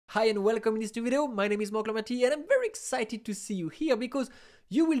Hi and welcome in this new video. My name is Marc and I'm very excited to see you here because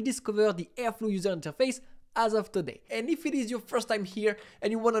you will discover the Airflow user interface as of today. And if it is your first time here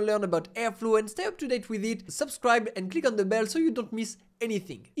and you want to learn about Airflow and stay up to date with it, subscribe and click on the bell so you don't miss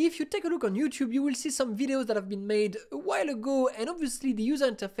anything. If you take a look on YouTube, you will see some videos that have been made a while ago, and obviously the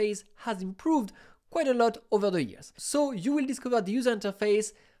user interface has improved quite a lot over the years. So you will discover the user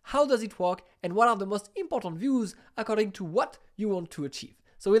interface, how does it work, and what are the most important views according to what you want to achieve.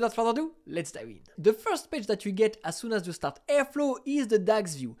 So without further ado, let's dive in. The first page that you get as soon as you start Airflow is the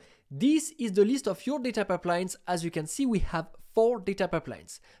DAGs view. This is the list of your data pipelines. As you can see, we have 4 data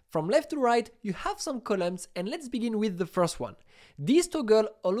pipelines. From left to right, you have some columns, and let's begin with the first one. This toggle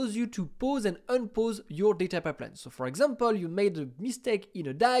allows you to pause and unpause your data pipeline. So for example, you made a mistake in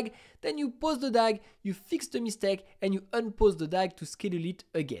a DAG, then you pause the DAG, you fix the mistake, and you unpause the DAG to schedule it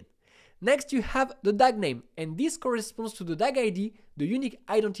again. Next, you have the DAG name, and this corresponds to the DAG ID, the unique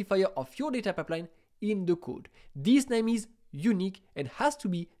identifier of your data pipeline in the code. This name is unique and has to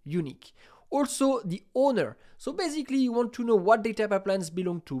be unique. Also, the owner. So basically, you want to know what data pipelines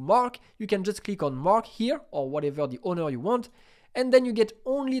belong to Marc. You can just click on Marc here or whatever the owner you want, and then you get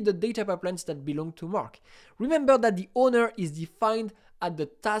only the data pipelines that belong to Marc. Remember that the owner is defined at the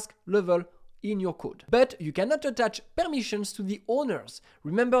task level in your code, but you cannot attach permissions to the owners.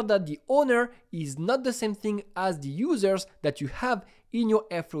 Remember that the owner is not the same thing as the users that you have in your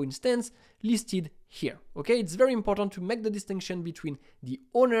Airflow instance listed here. Okay, it's very important to make the distinction between the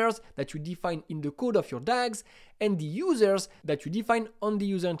owners that you define in the code of your DAGs and the users that you define on the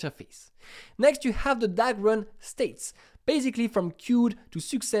user interface. Next, you have the DAG run states, basically from queued to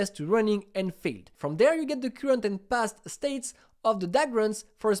success to running and failed. From there, you get the current and past states of the DAG runs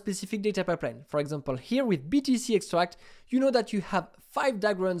for a specific data pipeline. For example, here with BTC extract, you know that you have 5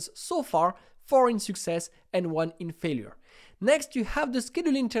 DAG runs so far, 4 in success and 1 in failure. Next, you have the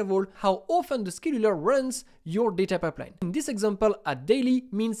schedule interval, how often the scheduler runs your data pipeline. In this example, at daily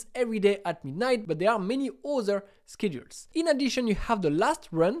means every day at midnight, but there are many other schedules. In addition, you have the last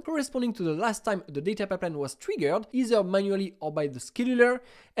run corresponding to the last time the data pipeline was triggered, either manually or by the scheduler,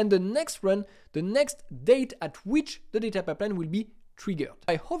 and the next run, the next date at which the data pipeline will be triggered.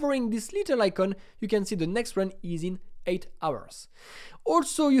 By hovering this little icon, you can see the next run is in 8 hours.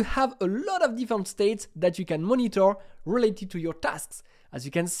 Also, you have a lot of different states that you can monitor related to your tasks. As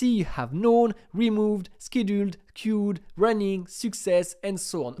you can see, you have known, removed, scheduled, queued, running, success, and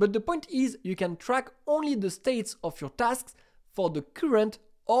so on. But the point is, you can track only the states of your tasks for the current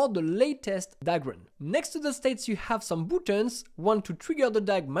or the latest DAG run. Next to the states, you have some buttons, one to trigger the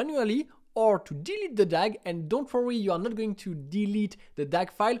DAG manually or to delete the DAG, and don't worry, you are not going to delete the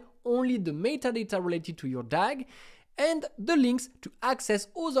DAG file, only the metadata related to your DAG, and the links to access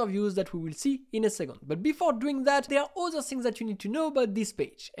other views that we will see in a second. But before doing that, there are other things that you need to know about this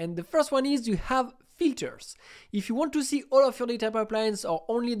page. And the first one is you have filters. If you want to see all of your data pipelines or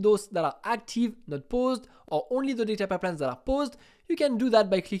only those that are active, not paused, or only the data pipelines that are paused, you can do that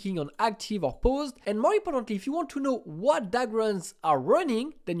by clicking on active or paused. And more importantly, if you want to know what DAG runs are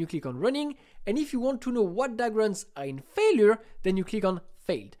running, then you click on running. And if you want to know what DAG runs are in failure, then you click on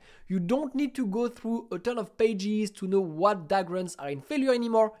failed. You don't need to go through a ton of pages to know what DAG runs are in failure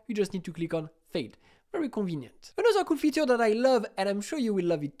anymore. You just need to click on failed. Very convenient. Another cool feature that I love, and I'm sure you will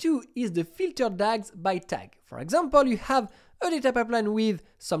love it too, is the filter DAGs by tag. For example, you have a data pipeline with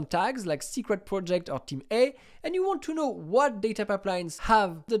some tags like secret project or team A, and you want to know what data pipelines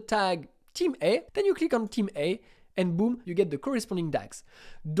have the tag team A, then you click on team A, and boom, you get the corresponding DAGs.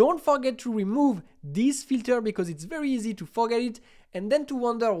 Don't forget to remove this filter because it's very easy to forget it and then to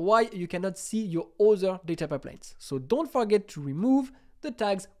wonder why you cannot see your other data pipelines. So don't forget to remove the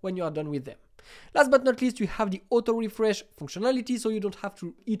tags when you are done with them. Last but not least, you have the auto refresh functionality, so you don't have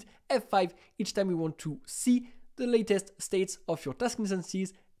to hit F5 each time you want to see the latest states of your task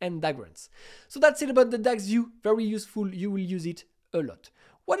instances and DAG runs. So that's it about the DAGs view. Very useful. You will use it a lot.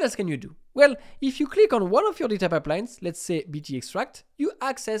 What else can you do? Well, if you click on one of your data pipelines, let's say BT extract, you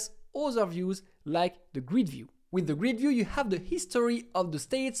access other views like the grid view. With the grid view, you have the history of the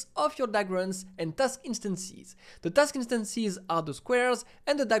states of your DAG runs and task instances. The task instances are the squares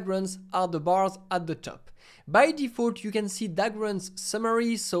and the DAG runs are the bars at the top. By default, you can see DAG runs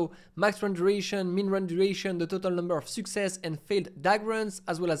summary, so max run duration, min run duration, the total number of success and failed DAG runs,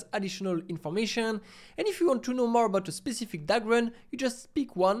 as well as additional information. And if you want to know more about a specific DAG run, you just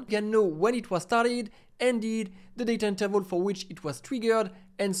pick one. You can know when it was started, ended, the data interval for which it was triggered,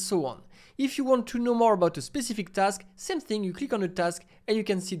 and so on. If you want to know more about a specific task, same thing, you click on a task and you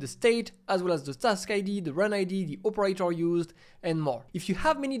can see the state as well as the task ID, the run ID, the operator used, and more. If you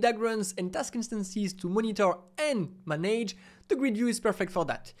have many DAG runs and task instances to monitor and manage, the grid view is perfect for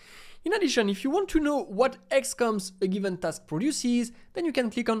that. In addition, if you want to know what XCOMs a given task produces, then you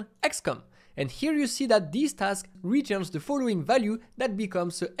can click on XCOM. And here you see that this task returns the following value that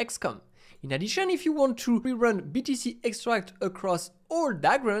becomes a XCOM. In addition, if you want to rerun BTC extract across all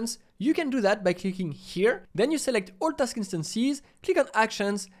DAG runs, you can do that by clicking here. Then you select all task instances, click on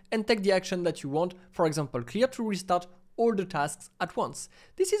actions, and take the action that you want. For example, clear to restart all the tasks at once.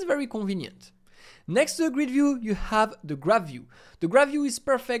 This is very convenient. Next to the grid view, you have the graph view. The graph view is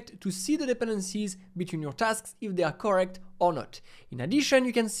perfect to see the dependencies between your tasks if they are correct or not. In addition,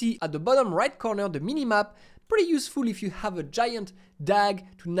 you can see at the bottom right corner the minimap, pretty useful if you have a giant DAG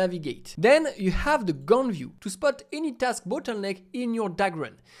to navigate. Then you have the Gantt view to spot any task bottleneck in your DAG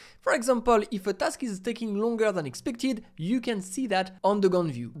run. For example, if a task is taking longer than expected, you can see that on the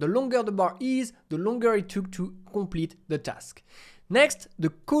Gantt view. The longer the bar is, the longer it took to complete the task. Next,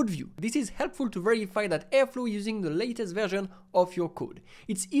 the code view. This is helpful to verify that Airflow is using the latest version of your code.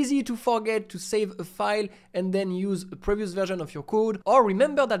 It's easy to forget to save a file and then use a previous version of your code, or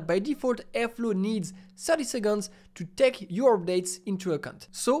remember that by default Airflow needs 30 seconds to take your updates into account.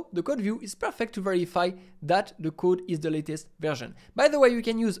 So the code view is perfect to verify that the code is the latest version. By the way, you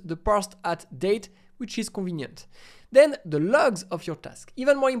can use the parsed at date, which is convenient. Then the logs of your task.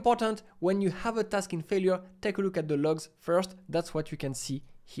 Even more important, when you have a task in failure, take a look at the logs first. That's what you can see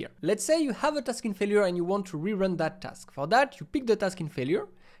here. Let's say you have a task in failure and you want to rerun that task. For that, you pick the task in failure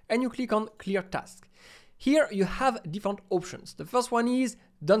and you click on clear task. Here you have different options. The first one is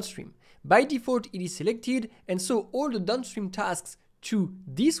downstream. By default, it is selected, and so all the downstream tasks to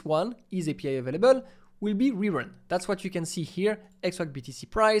this one is API available will be rerun. That's what you can see here, extract BTC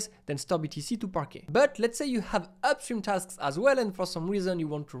price, then store BTC to Parquet. But let's say you have upstream tasks as well, and for some reason you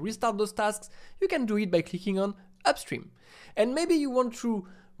want to restart those tasks, you can do it by clicking on upstream. And maybe you want to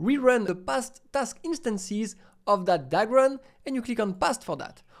rerun the past task instances of that DAG run, and you click on past for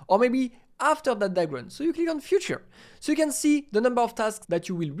that. Or maybe after that DAG run, so you click on future. So you can see the number of tasks that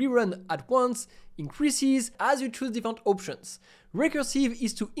you will rerun at once increases as you choose different options. Recursive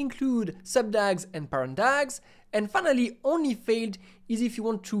is to include sub-DAGs and parent DAGs. And finally, only failed is if you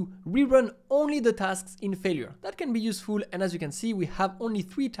want to rerun only the tasks in failure. That can be useful, and as you can see, we have only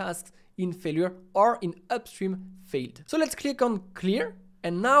 3 tasks in failure or in upstream failed. So let's click on clear,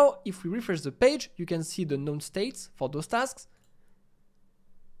 and now if we refresh the page, you can see the known states for those tasks.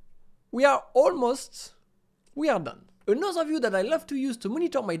 We are done. Another view that I love to use to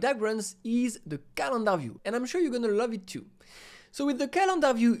monitor my DAG runs is the calendar view, and I'm sure you're gonna love it too. So with the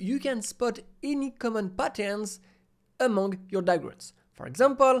calendar view, you can spot any common patterns among your DAG runs. For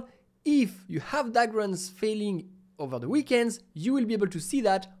example, if you have DAG runs failing over the weekends, you will be able to see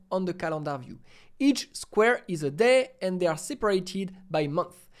that on the calendar view. Each square is a day and they are separated by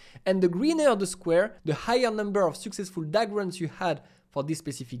month. And the greener the square, the higher number of successful DAG runs you had for this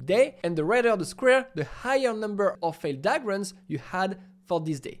specific day, and the redder the square, the higher number of failed DAG runs you had for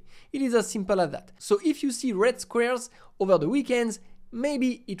this day. It is as simple as that. So if you see red squares over the weekends,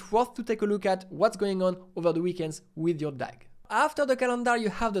 maybe it's worth to take a look at what's going on over the weekends with your DAG. After the calendar, you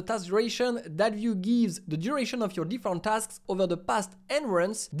have the task duration. That view gives the duration of your different tasks over the past n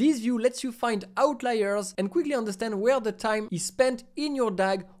runs. This view lets you find outliers and quickly understand where the time is spent in your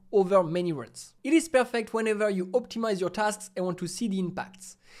DAG over many runs. It is perfect whenever you optimize your tasks and want to see the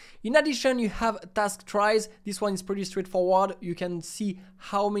impacts. In addition, you have task tries. This one is pretty straightforward. You can see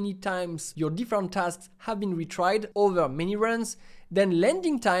how many times your different tasks have been retried over many runs. Then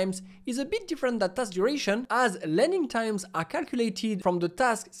landing times is a bit different than task duration, as landing times are calculated from the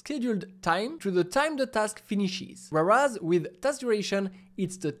task scheduled time to the time the task finishes. Whereas with task duration,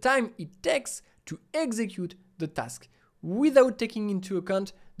 it's the time it takes to execute the task, without taking into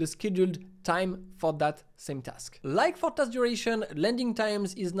account the scheduled time for that same task. Like for task duration, landing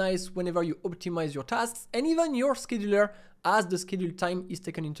times is nice whenever you optimize your tasks and even your scheduler, as the scheduled time is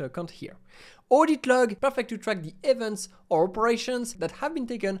taken into account here. Audit log, perfect to track the events or operations that have been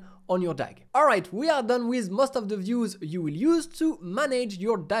taken on your DAG. Alright, we are done with most of the views you will use to manage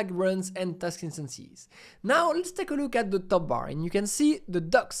your DAG runs and task instances. Now let's take a look at the top bar, and you can see the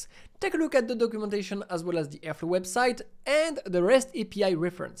docs. Take a look at the documentation as well as the Airflow website and the REST API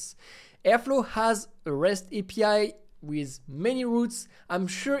reference. Airflow has a REST API with many routes. I'm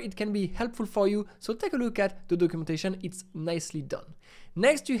sure it can be helpful for you, so take a look at the documentation, it's nicely done.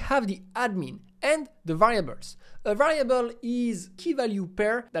 Next, you have the admin and the variables. A variable is key value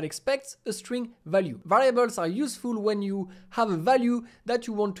pair that expects a string value. Variables are useful when you have a value that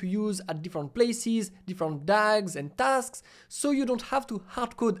you want to use at different places, different DAGs and tasks, so you don't have to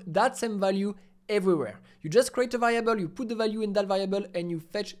hardcode that same value everywhere. You just create a variable, you put the value in that variable, and you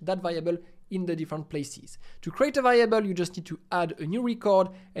fetch that variable in the different places. To create a variable, you just need to add a new record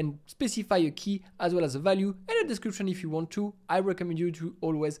and specify a key as well as a value and a description if you want to. I recommend you to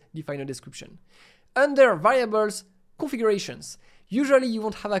always define a description. Under variables, configurations. Usually you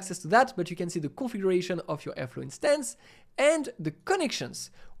won't have access to that, but you can see the configuration of your Airflow instance and the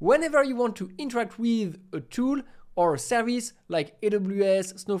connections. Whenever you want to interact with a tool or a service like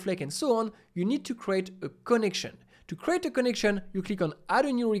AWS, Snowflake, and so on, you need to create a connection. To create a connection, you click on Add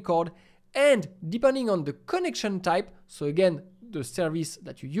a new record, and depending on the connection type, so again, the service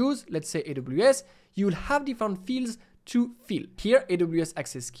that you use, let's say AWS, you will have different fields to fill. Here, AWS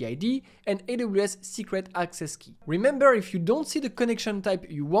Access Key ID and AWS Secret Access Key. Remember, if you don't see the connection type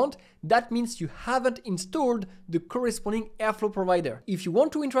you want, that means you haven't installed the corresponding Airflow provider. If you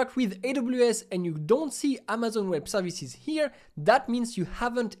want to interact with AWS and you don't see Amazon Web Services here, that means you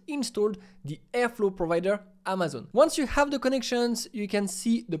haven't installed the Airflow provider Amazon. Once you have the connections, you can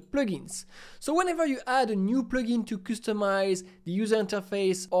see the plugins. So whenever you add a new plugin to customize the user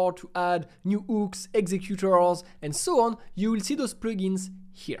interface or to add new hooks, executors, and so on, you will see those plugins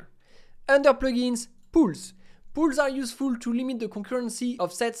here. Under plugins, pools. Pools are useful to limit the concurrency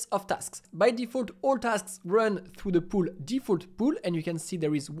of sets of tasks. By default, all tasks run through the pool default pool, and you can see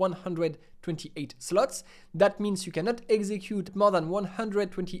there is 128 slots. That means you cannot execute more than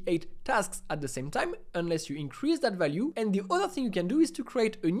 128 tasks at the same time unless you increase that value. And the other thing you can do is to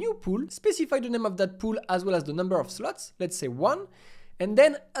create a new pool, specify the name of that pool as well as the number of slots, let's say 1, and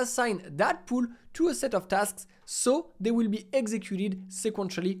then assign that pool to a set of tasks so they will be executed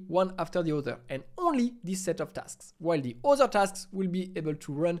sequentially one after the other, and only this set of tasks, while the other tasks will be able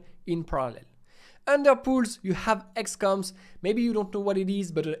to run in parallel. Under pools, you have XCOMs. Maybe you don't know what it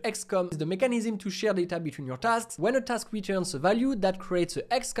is, but an XCOM is the mechanism to share data between your tasks. When a task returns a value, that creates a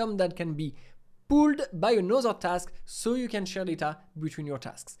XCOM that can be pooled by another task so you can share data between your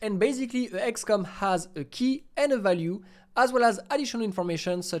tasks. And basically, a XCOM has a key and a value, as well as additional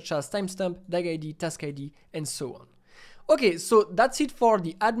information such as timestamp, DAG ID, task ID, and so on. Okay, so that's it for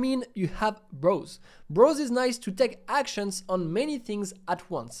the admin. You have browse. Browse is nice to take actions on many things at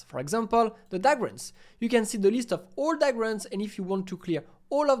once. For example, the DAG runs. You can see the list of all DAG runs, and if you want to clear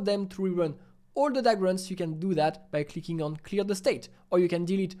all of them to rerun all the DAG runs, you can do that by clicking on clear the state, or you can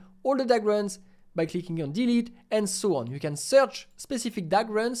delete all the DAG runs by clicking on delete, and so on. You can search specific DAG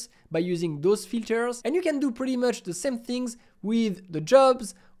runs by using those filters, and you can do pretty much the same things with the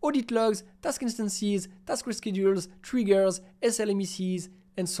jobs, audit logs, task instances, task reschedules, triggers, SLMECs,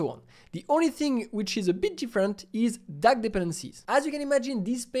 and so on. The only thing which is a bit different is DAG dependencies. As you can imagine,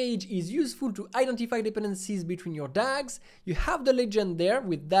 this page is useful to identify dependencies between your DAGs. You have the legend there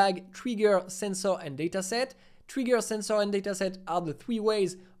with DAG, trigger, sensor, and dataset. Trigger, sensor, and dataset are the three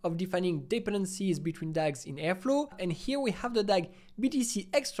ways of defining dependencies between DAGs in Airflow. And here we have the DAG BTC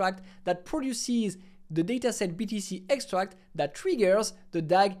extract that produces the dataset BTC extract that triggers the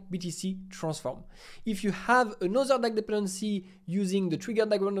DAG BTC transform. If you have another DAG dependency using the trigger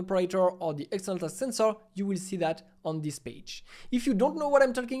DAG run operator or the external task sensor, you will see that on this page. If you don't know what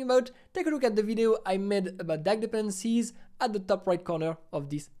I'm talking about, take a look at the video I made about DAG dependencies at the top right corner of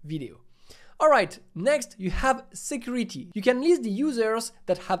this video. Alright, next you have security. You can list the users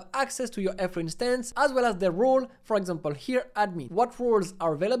that have access to your Airflow instance as well as their role, for example here admin. What roles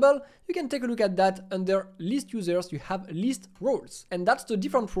are available? You can take a look at that. Under list users you have list roles, and that's the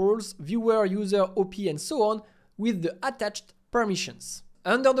different roles, viewer, user, OP, and so on, with the attached permissions.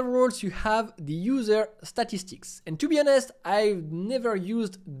 Under the roles you have the user statistics, and to be honest I've never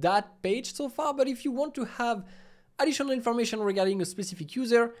used that page so far, but if you want to have additional information regarding a specific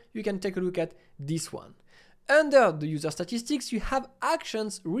user, you can take a look at this one. Under the user statistics, you have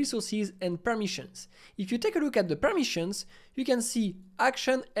actions, resources, and permissions. If you take a look at the permissions, you can see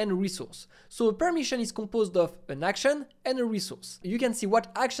action and resource. So a permission is composed of an action and a resource. You can see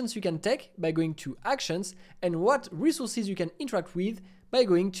what actions you can take by going to actions and what resources you can interact with by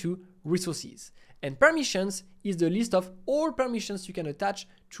going to resources. And permissions is the list of all permissions you can attach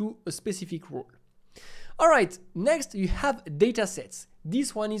to a specific role. Alright, next you have datasets.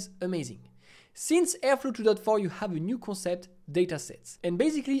 This one is amazing. Since Airflow 2.4 you have a new concept, datasets. And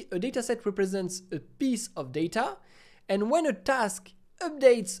basically a dataset represents a piece of data, and when a task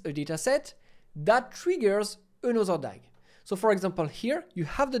updates a dataset, that triggers another DAG. So for example here you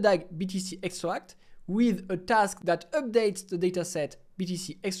have the DAG BTC extract with a task that updates the dataset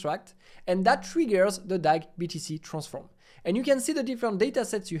BTC extract, and that triggers the DAG BTC transform. And you can see the different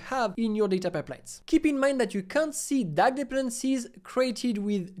datasets you have in your data pipelines. Keep in mind that you can't see DAG dependencies created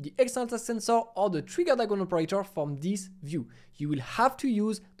with the external task sensor or the trigger DAG run operator from this view. You will have to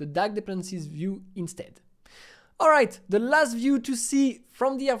use the DAG dependencies view instead. Alright, the last view to see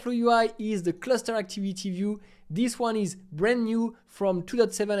from the Airflow UI is the cluster activity view. This one is brand new from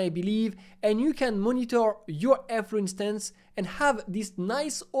 2.7 I believe, and you can monitor your Airflow instance and have this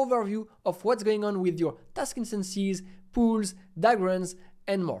nice overview of what's going on with your task instances, pools, DAG runs,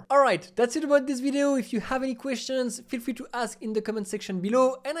 and more. Alright, that's it about this video. If you have any questions, feel free to ask in the comment section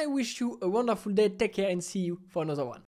below, and I wish you a wonderful day. Take care and see you for another one.